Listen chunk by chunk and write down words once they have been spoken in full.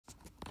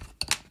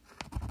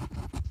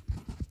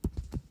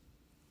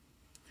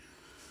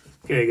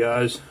Okay,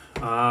 guys.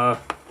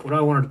 What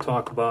I wanted to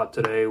talk about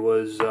today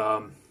was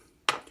I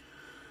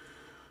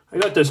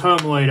got this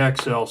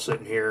Homelite XL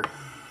sitting here.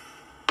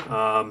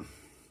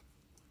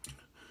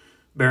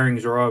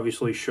 Bearings are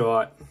obviously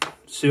shot.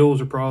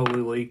 Seals are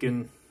probably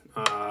leaking.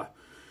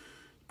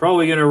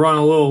 Probably going to run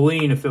a little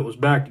lean if it was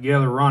back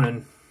together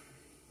running.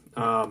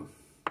 And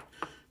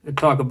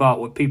talk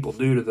about what people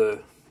do to the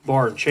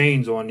bar and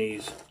chains on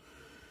these.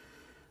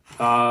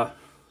 So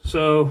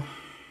a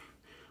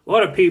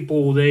lot of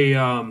people, they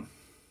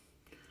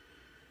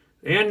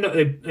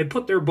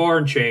put their bar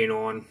and chain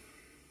on,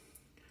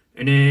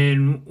 and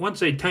then once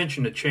they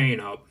tension the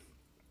chain up,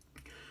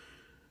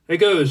 they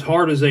go as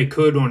hard as they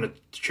could on the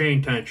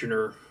chain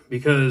tensioner,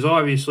 because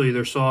obviously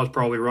their saw is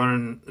probably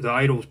running, the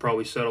idle is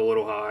probably set a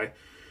little high,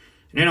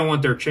 and they don't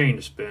want their chain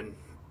to spin.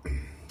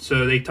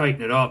 So they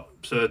tighten it up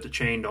so that the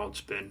chain don't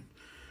spin.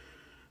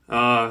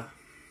 What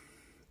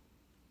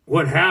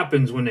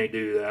happens when they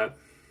do that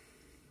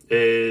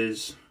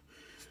is,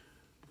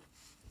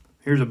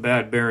 here's a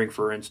bad bearing,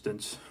 for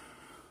instance.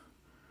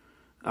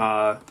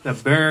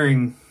 That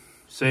bearing,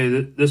 say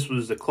that this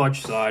was the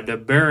clutch side,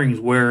 that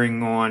bearing's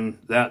wearing on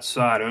that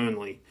side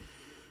only.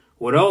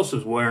 What else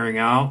is wearing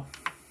out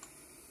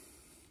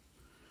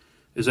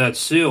is that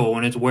seal,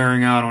 and it's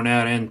wearing out on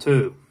that end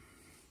too.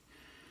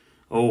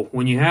 Oh,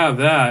 when you have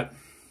that,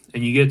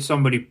 and you get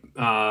somebody,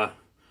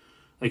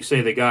 like say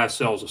the guy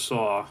sells a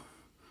saw,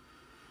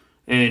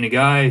 and the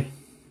guy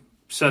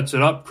sets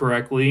it up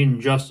correctly and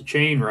adjusts the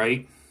chain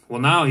right,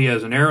 well, now he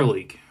has an air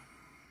leak.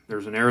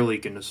 There's an air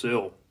leak in the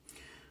seal.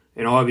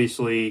 And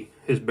obviously,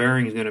 his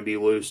bearing is going to be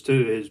loose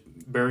too. His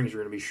bearings are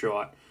going to be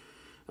shot.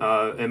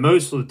 And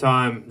most of the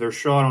time, they're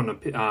shot on the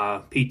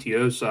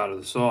PTO side of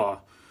the saw,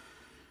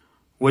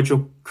 which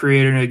will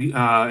create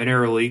an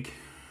air leak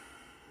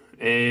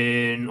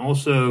and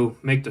also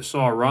make the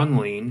saw run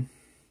lean,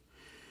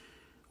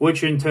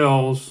 which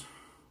entails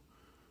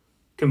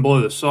can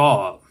blow the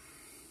saw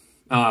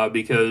up,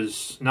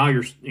 because now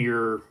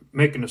you're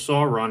making the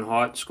saw run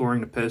hot, scoring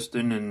the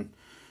piston, and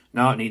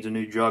now it needs a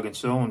new jug and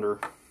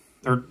cylinder,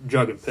 or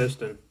jug and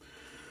piston.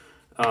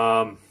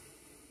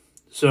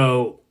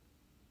 So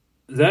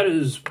that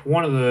is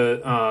one of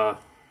the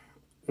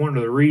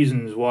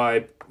reasons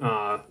why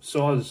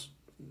saws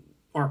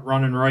aren't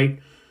running right,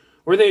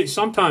 or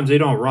sometimes they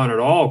don't run at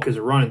all because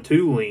they're running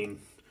too lean,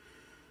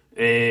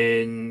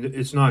 and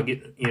it's not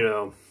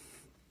getting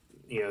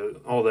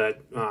all that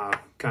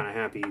kind of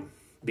happy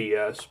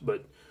BS.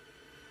 But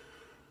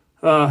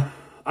I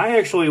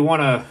actually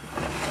want to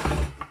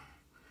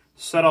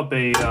set up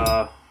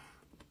a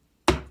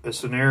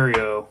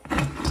scenario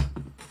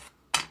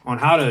on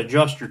how to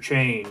adjust your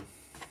chain,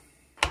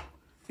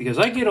 because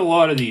I get a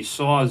lot of these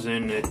saws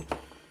in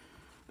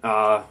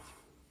that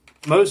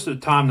most of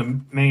the time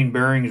the main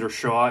bearings are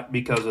shot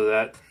because of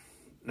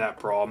that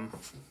problem.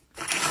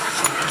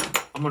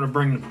 I'm going to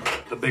bring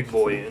the big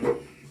boy in.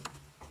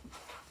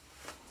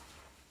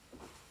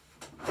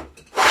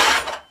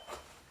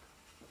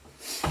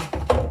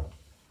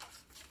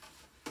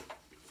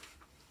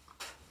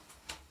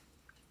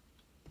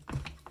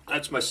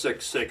 That's my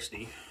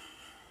 660.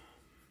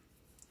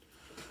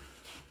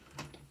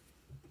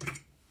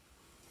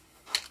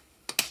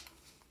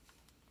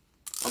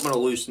 I'm going to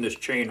loosen this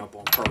chain up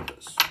on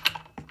purpose.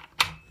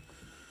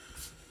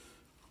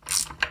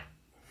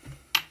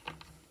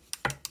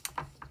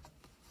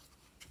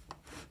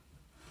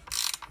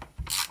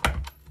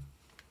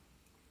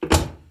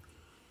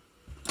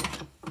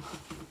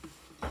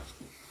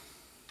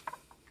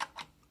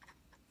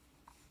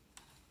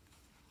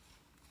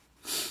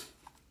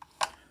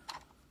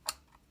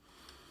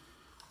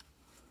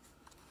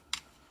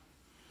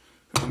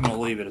 I'm going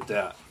to leave it at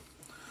that.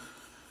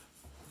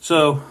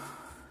 So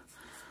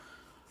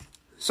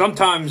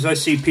sometimes I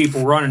see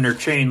people running their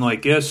chain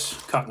like this,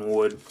 cutting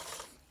wood.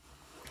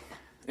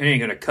 It ain't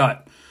going to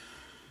cut.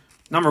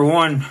 Number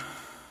one,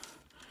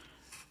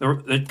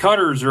 the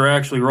cutters are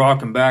actually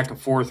rocking back and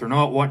forth. They're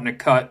not wanting to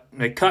cut.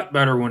 They cut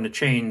better when the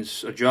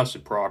chain's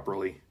adjusted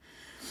properly.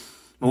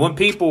 But when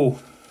people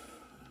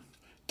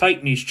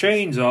tighten these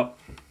chains up,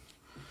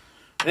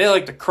 they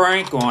like to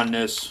crank on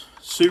this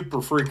super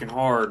freaking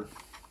hard.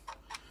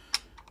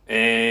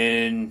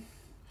 And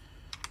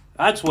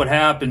that's what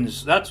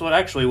happens. That's what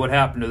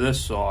happened to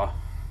this saw.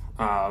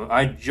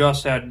 I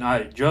just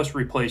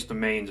replaced the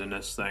mains in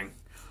this thing.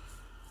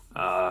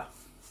 $15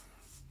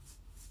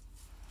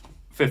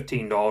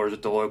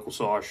 at the local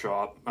saw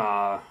shop.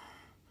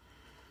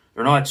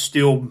 They're not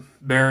steel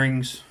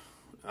bearings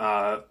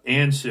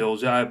and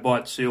seals. I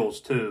bought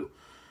seals too.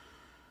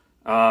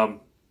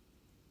 But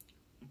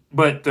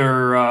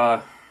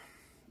they're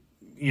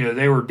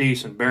they were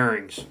decent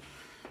bearings.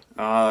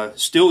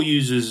 Still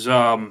uses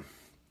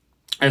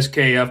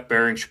SKF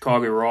bearing,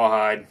 Chicago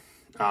Rawhide,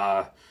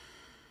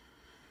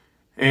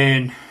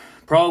 and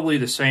probably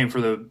the same for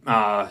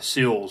the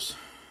seals,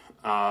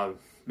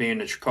 being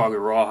the Chicago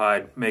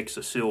Rawhide makes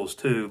the seals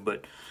too,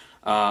 but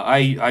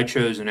I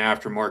chose an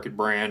aftermarket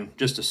brand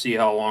just to see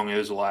how long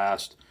those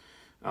last.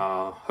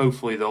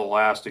 Hopefully they'll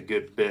last a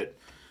good bit.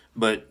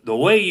 But the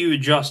way you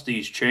adjust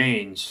these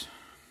chains,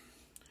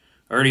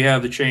 I already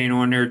have the chain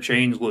on there,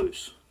 chain's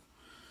loose.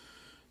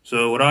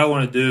 So what I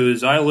want to do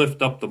is I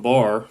lift up the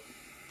bar.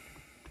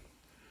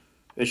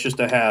 It's just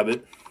a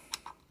habit.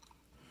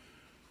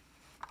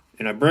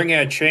 And I bring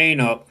that chain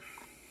up.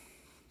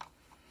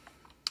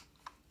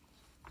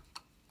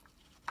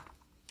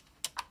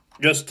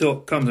 Just till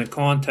it comes in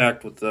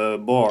contact with the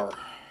bar.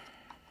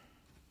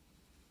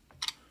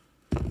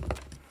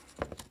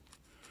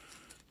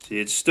 See,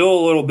 it's still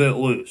a little bit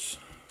loose.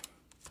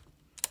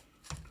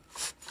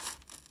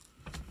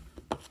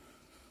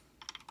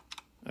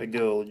 I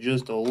go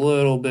just a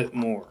little bit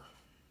more.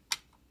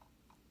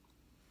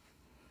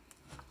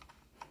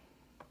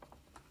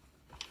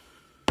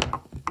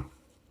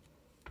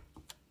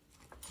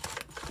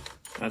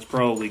 That's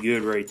probably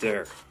good right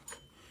there.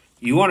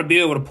 You want to be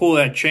able to pull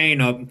that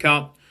chain up and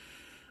count.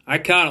 I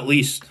count at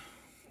least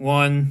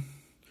 1,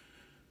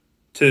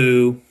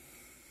 2,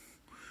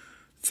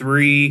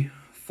 3,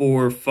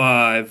 4,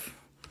 5.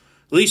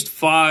 At least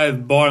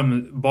 5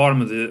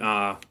 bottom of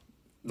the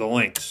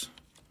links.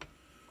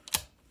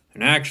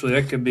 And actually,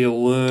 that could be a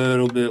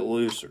little bit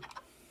looser.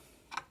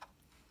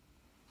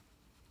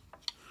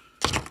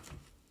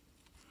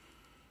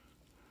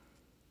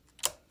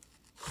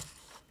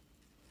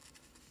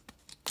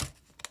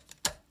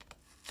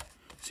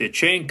 See, a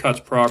chain cuts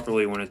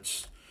properly when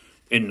it's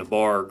in the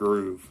bar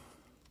groove.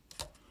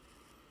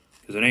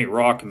 Because it ain't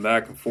rocking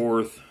back and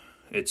forth.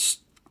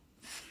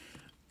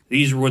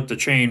 These are what the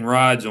chain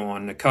rides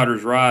on, the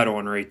cutters ride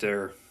on right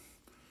there.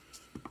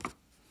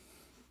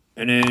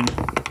 And then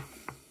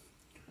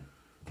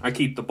I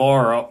keep the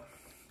bar up.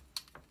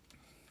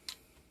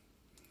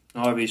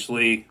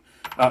 Obviously,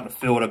 out in the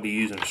field I'd be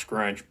using a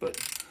scrunch,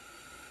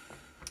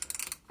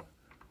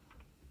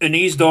 and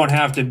these don't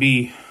have to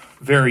be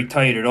very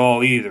tight at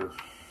all either.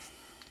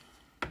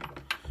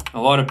 A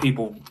lot of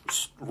people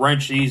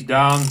wrench these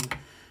down.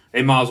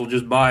 They might as well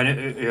just buy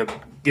it,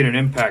 get an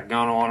impact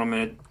gun on them,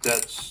 and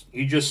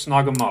you just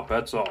snug them up.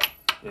 That's all.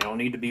 They don't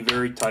need to be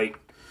very tight.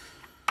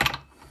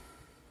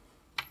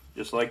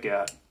 Just like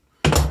that.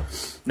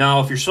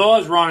 Now, if your saw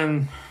is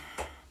running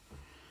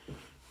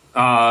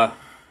the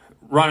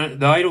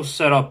idle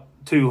set up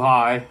too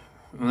high,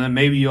 and then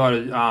maybe you ought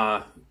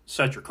to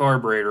set your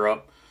carburetor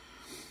up.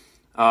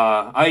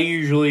 I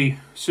usually,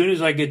 as soon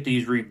as I get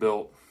these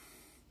rebuilt,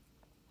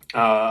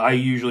 I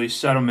usually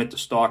set them at the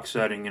stock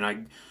setting,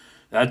 and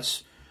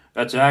that's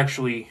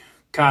actually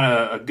kind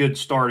of a good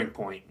starting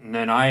point. And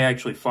then I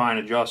actually fine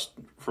adjust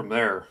from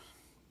there.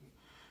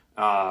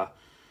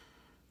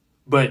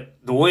 But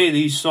the way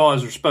these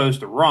saws are supposed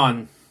to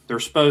run, they're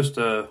supposed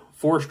to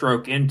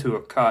 4-stroke into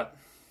a cut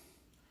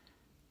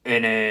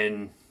and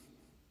then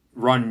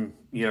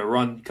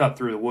cut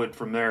through the wood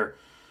from there.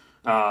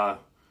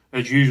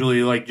 It's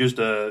usually like just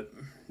a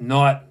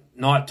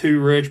not too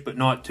rich but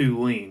not too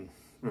lean.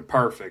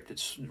 Perfect.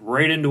 It's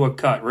right into a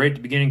cut, right at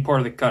the beginning part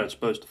of the cut. It's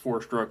supposed to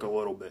 4-stroke a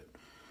little bit.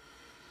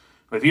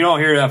 But if you don't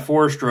hear that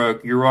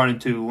 4-stroke, you're running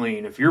too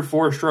lean. If you're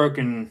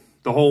 4-stroking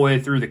the whole way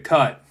through the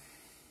cut,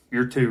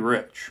 you're too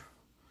rich.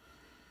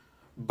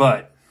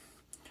 But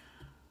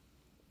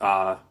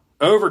over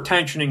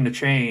tensioning the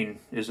chain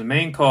is the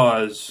main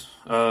cause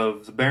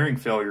of the bearing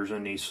failures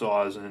in these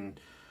saws, and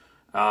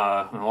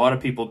a lot of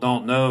people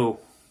don't know.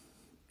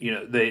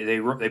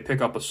 They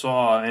pick up a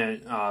saw,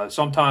 and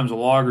sometimes the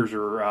loggers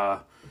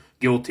are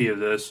guilty of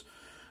this.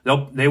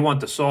 They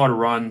want the saw to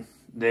run.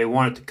 They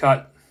want it to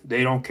cut.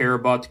 They don't care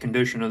about the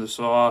condition of the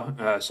saw.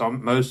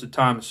 Most of the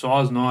time, the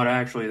saw is not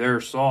actually their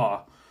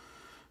saw.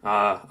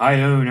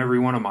 I own every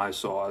one of my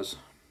saws.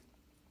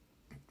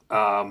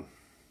 And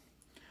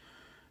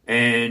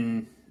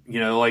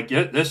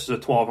this is a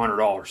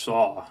 $1,200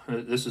 saw.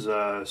 This is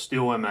a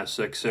Stihl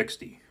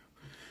MS660.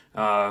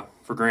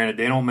 For granted,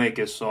 they don't make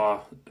this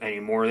saw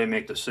anymore. They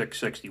make the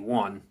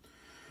 661.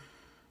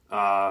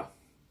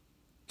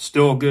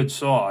 Still a good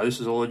saw. This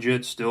is a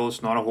legit Stihl.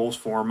 It's not a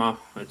Holzforma.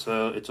 It's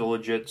a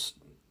legit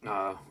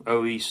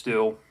OE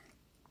Stihl.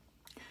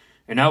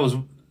 And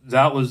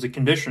that was the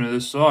condition of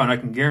this saw. And I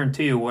can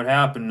guarantee you what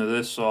happened to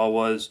this saw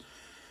was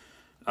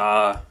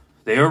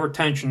they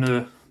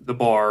overtensioned the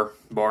bar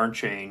and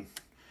chain,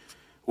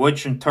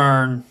 which in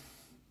turn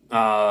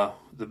the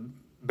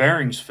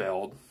bearings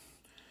failed.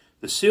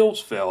 The seals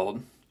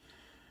failed,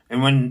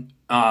 and when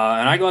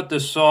I got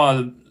this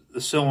saw,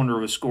 the cylinder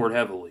was scored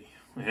heavily.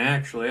 And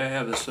actually, I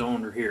have the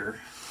cylinder here,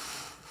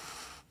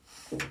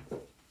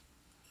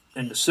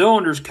 and the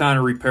cylinder's kind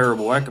of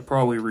repairable. I could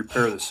probably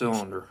repair the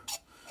cylinder.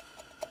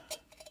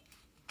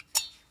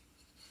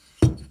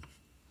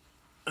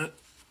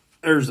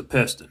 There's the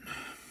piston.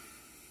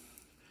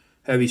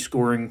 Heavy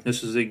scoring.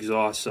 This is the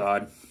exhaust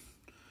side.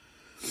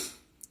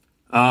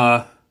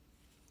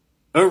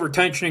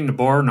 Overtensioning the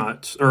bar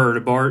nuts, or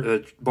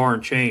the bar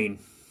and chain,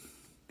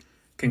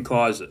 can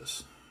cause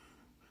this.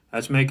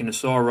 That's making the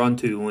saw run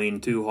too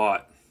lean, too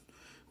hot.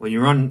 When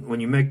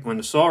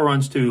the saw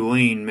runs too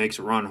lean, makes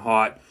it run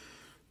hot.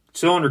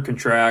 Cylinder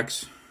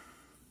contracts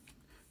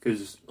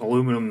because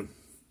aluminum,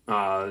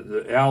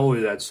 the alloy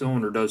of that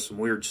cylinder does some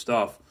weird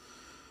stuff.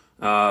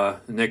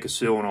 nick a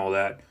seal and all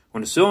that.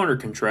 When the cylinder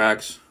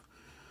contracts,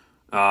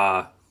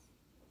 we'll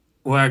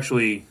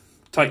actually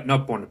tighten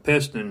up on the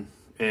piston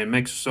and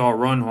makes the saw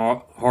run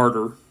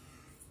harder,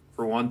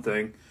 for one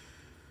thing.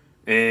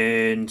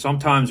 And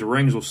sometimes the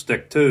rings will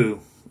stick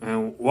too.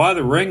 And why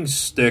the rings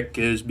stick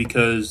is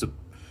because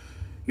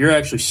you're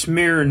actually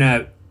smearing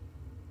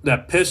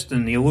that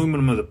piston, the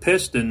aluminum of the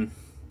piston,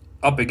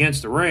 up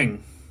against the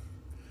ring.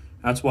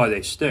 That's why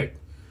they stick.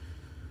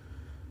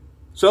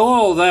 So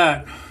all of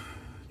that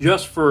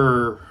just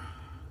for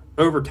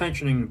over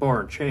tensioning the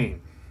bar and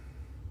chain.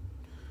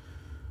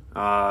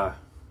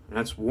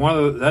 That's one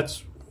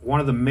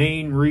of the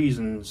main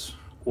reasons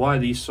why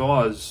these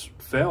saws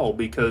fail,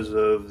 because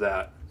of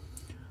that.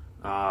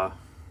 I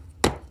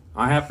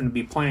happen to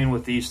be playing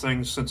with these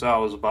things since I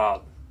was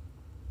about,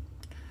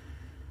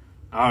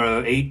 I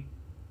don't know, 8,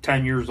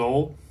 10 years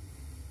old,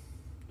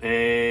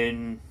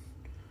 and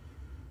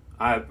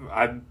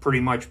I've pretty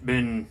much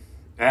been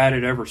at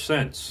it ever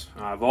since.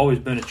 I've always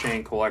been a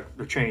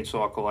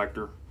chainsaw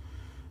collector.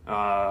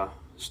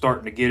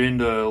 Starting to get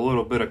into a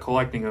little bit of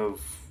collecting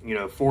of,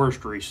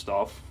 forestry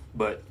stuff,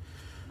 but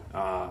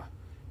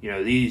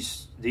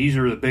these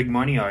are the big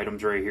money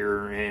items right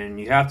here, and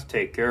you have to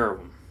take care of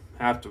them.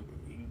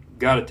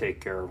 Got to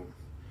take care of them.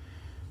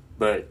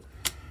 But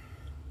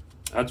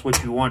that's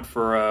what you want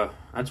for a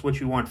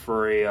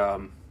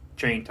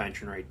chain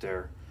tension right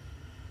there.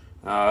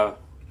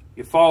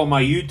 You follow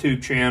my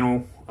YouTube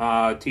channel,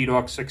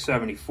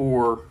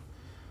 TDawk674.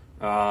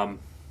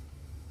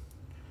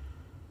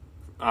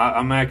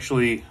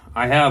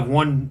 I have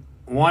one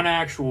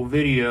actual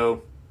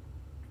video.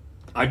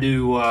 I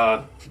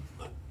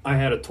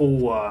had a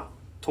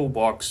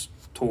toolbox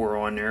tour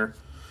on there.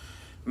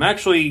 I'm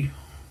actually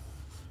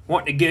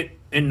wanting to get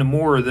into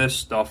more of this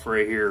stuff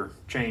right here,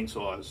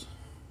 chainsaws,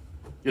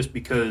 just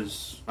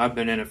because I've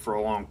been in it for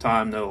a long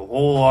time, know a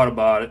whole lot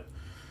about it.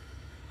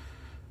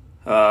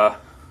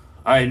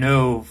 I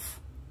know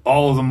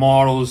all of the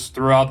models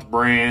throughout the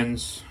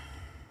brands.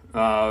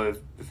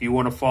 If you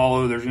want to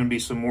follow, there's going to be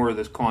some more of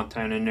this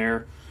content in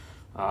there.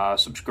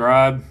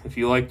 Subscribe if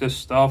you like this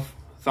stuff.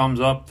 Thumbs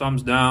up,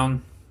 thumbs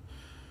down.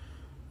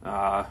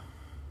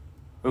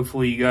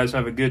 Hopefully you guys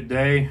have a good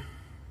day.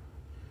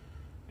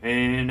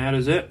 And that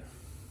is it.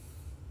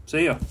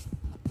 See ya.